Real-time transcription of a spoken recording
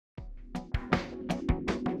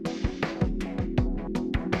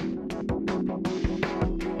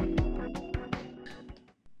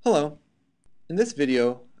In this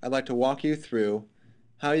video, I'd like to walk you through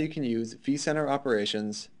how you can use vCenter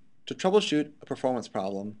operations to troubleshoot a performance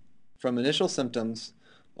problem from initial symptoms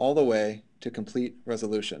all the way to complete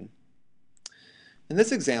resolution. In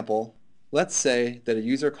this example, let's say that a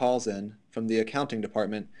user calls in from the accounting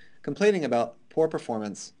department complaining about poor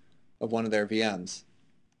performance of one of their VMs.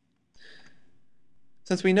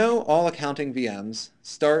 Since we know all accounting VMs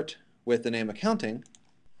start with the name accounting,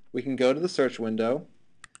 we can go to the search window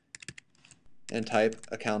and type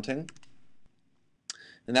accounting,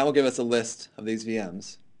 and that will give us a list of these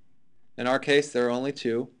VMs. In our case, there are only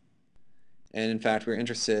two, and in fact we're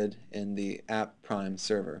interested in the app prime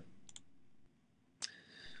server.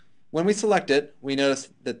 When we select it, we notice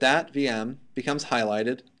that that VM becomes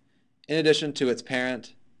highlighted in addition to its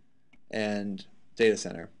parent and data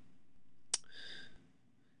center.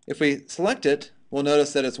 If we select it, we'll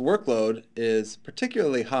notice that its workload is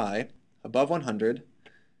particularly high, above 100.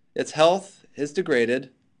 Its health is degraded,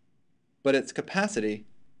 but its capacity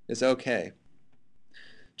is okay.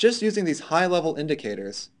 Just using these high-level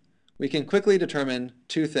indicators, we can quickly determine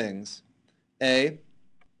two things. A,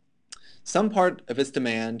 some part of its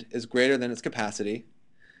demand is greater than its capacity,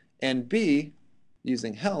 and B,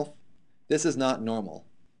 using health, this is not normal.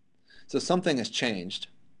 So something has changed.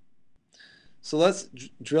 So let's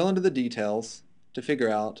drill into the details to figure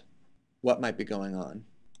out what might be going on.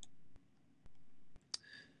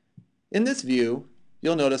 In this view,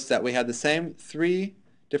 you'll notice that we have the same three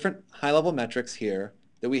different high-level metrics here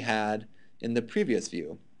that we had in the previous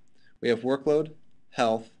view. We have workload,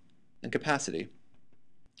 health, and capacity.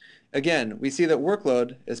 Again, we see that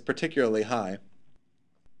workload is particularly high.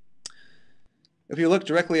 If you look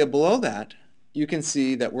directly below that, you can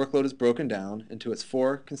see that workload is broken down into its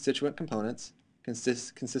four constituent components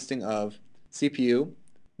consisting of CPU,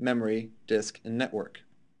 memory, disk, and network.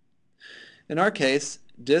 In our case,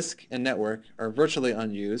 disk and network are virtually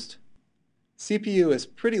unused. CPU is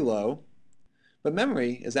pretty low, but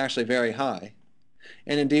memory is actually very high.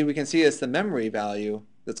 And indeed, we can see it's the memory value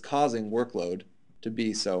that's causing workload to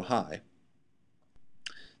be so high.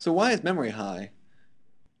 So why is memory high?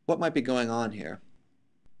 What might be going on here?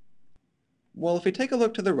 Well, if we take a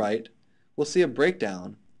look to the right, we'll see a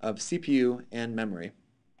breakdown of CPU and memory.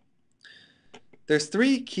 There's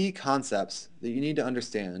three key concepts that you need to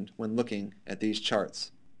understand when looking at these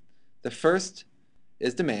charts. The first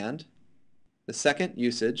is demand, the second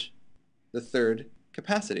usage, the third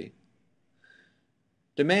capacity.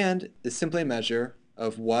 Demand is simply a measure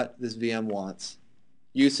of what this VM wants.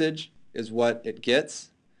 Usage is what it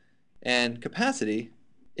gets, and capacity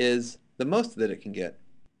is the most that it can get.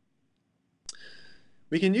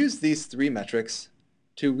 We can use these three metrics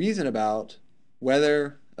to reason about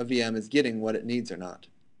whether a VM is getting what it needs or not.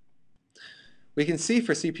 We can see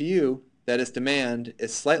for CPU that its demand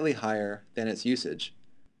is slightly higher than its usage.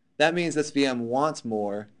 That means this VM wants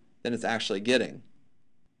more than it's actually getting.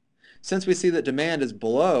 Since we see that demand is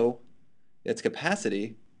below its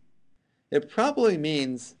capacity, it probably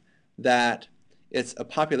means that it's a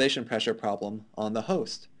population pressure problem on the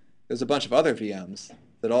host. There's a bunch of other VMs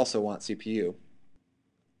that also want CPU.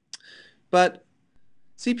 But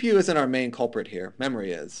CPU isn't our main culprit here,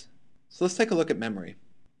 memory is. So let's take a look at memory.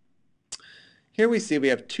 Here we see we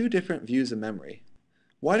have two different views of memory.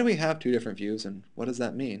 Why do we have two different views, and what does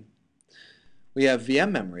that mean? We have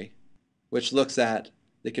VM memory, which looks at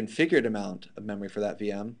the configured amount of memory for that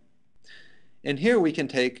VM. And here we can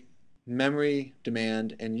take memory,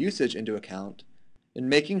 demand, and usage into account in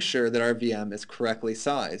making sure that our VM is correctly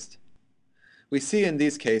sized. We see in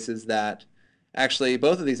these cases that actually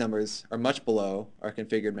both of these numbers are much below our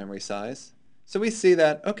configured memory size. So we see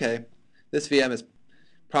that, okay, this VM is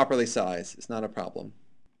properly sized. It's not a problem.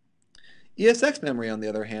 ESX memory, on the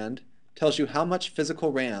other hand, tells you how much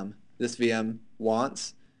physical RAM this VM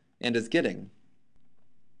wants and is getting.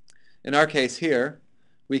 In our case here,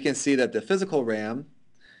 we can see that the physical RAM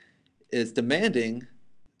is demanding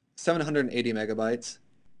 780 megabytes,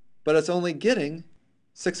 but it's only getting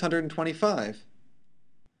 625.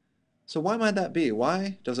 So why might that be?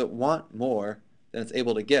 Why does it want more than it's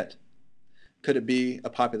able to get? Could it be a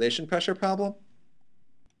population pressure problem?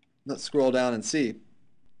 Let's scroll down and see.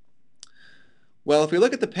 Well, if we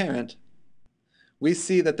look at the parent, we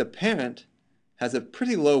see that the parent has a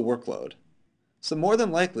pretty low workload. So more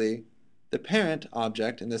than likely, the parent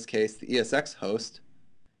object, in this case the ESX host,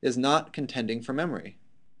 is not contending for memory.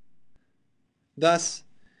 Thus,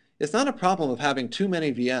 it's not a problem of having too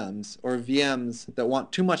many VMs or VMs that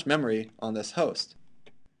want too much memory on this host.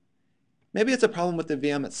 Maybe it's a problem with the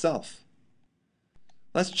VM itself.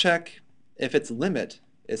 Let's check if its limit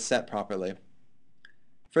is set properly.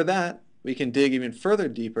 For that, we can dig even further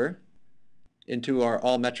deeper into our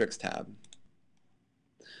All Metrics tab.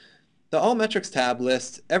 The All Metrics tab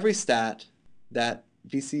lists every stat that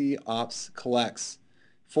VCOps collects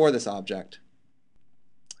for this object.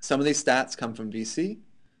 Some of these stats come from VC,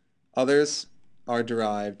 others are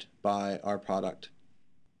derived by our product.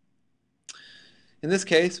 In this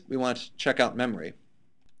case, we want to check out memory.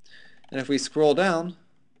 And if we scroll down,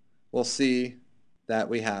 we'll see that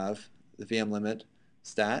we have the VM limit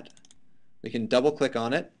stat. We can double click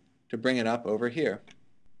on it to bring it up over here.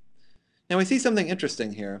 Now we see something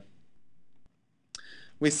interesting here.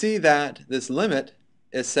 We see that this limit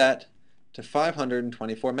is set to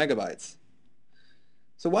 524 megabytes.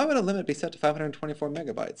 So why would a limit be set to 524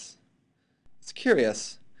 megabytes? It's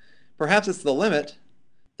curious. Perhaps it's the limit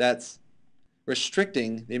that's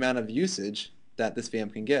restricting the amount of usage that this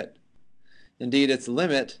VM can get. Indeed, its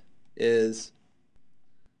limit is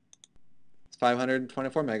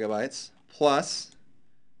 524 megabytes, plus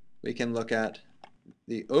we can look at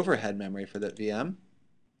the overhead memory for that VM.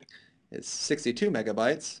 It's 62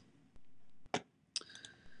 megabytes,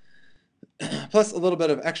 plus a little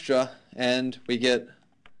bit of extra, and we get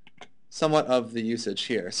somewhat of the usage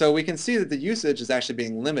here. So we can see that the usage is actually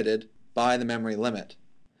being limited by the memory limit.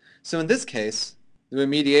 So in this case, the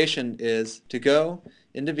remediation is to go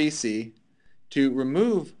into VC, to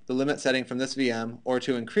remove the limit setting from this VM or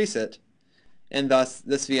to increase it, and thus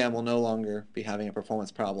this VM will no longer be having a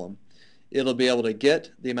performance problem. It'll be able to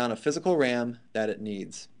get the amount of physical RAM that it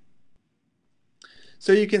needs.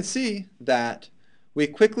 So you can see that we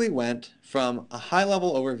quickly went from a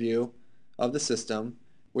high-level overview of the system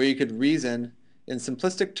where you could reason in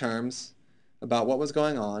simplistic terms about what was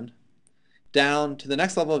going on, down to the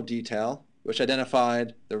next level of detail, which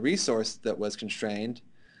identified the resource that was constrained,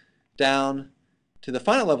 down to the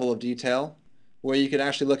final level of detail, where you could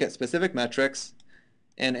actually look at specific metrics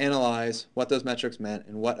and analyze what those metrics meant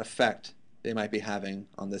and what effect they might be having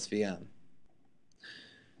on this VM.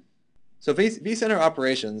 So vCenter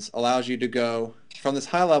Operations allows you to go from this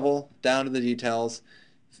high level down to the details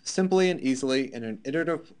simply and easily in an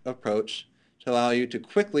iterative approach to allow you to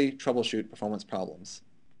quickly troubleshoot performance problems.